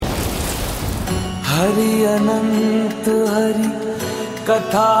हरि अनंत हरि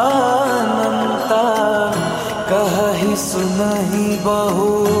कथानंता, कहहि सुनहि बहु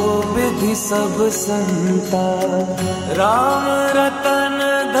विधि सब संता। राम रतन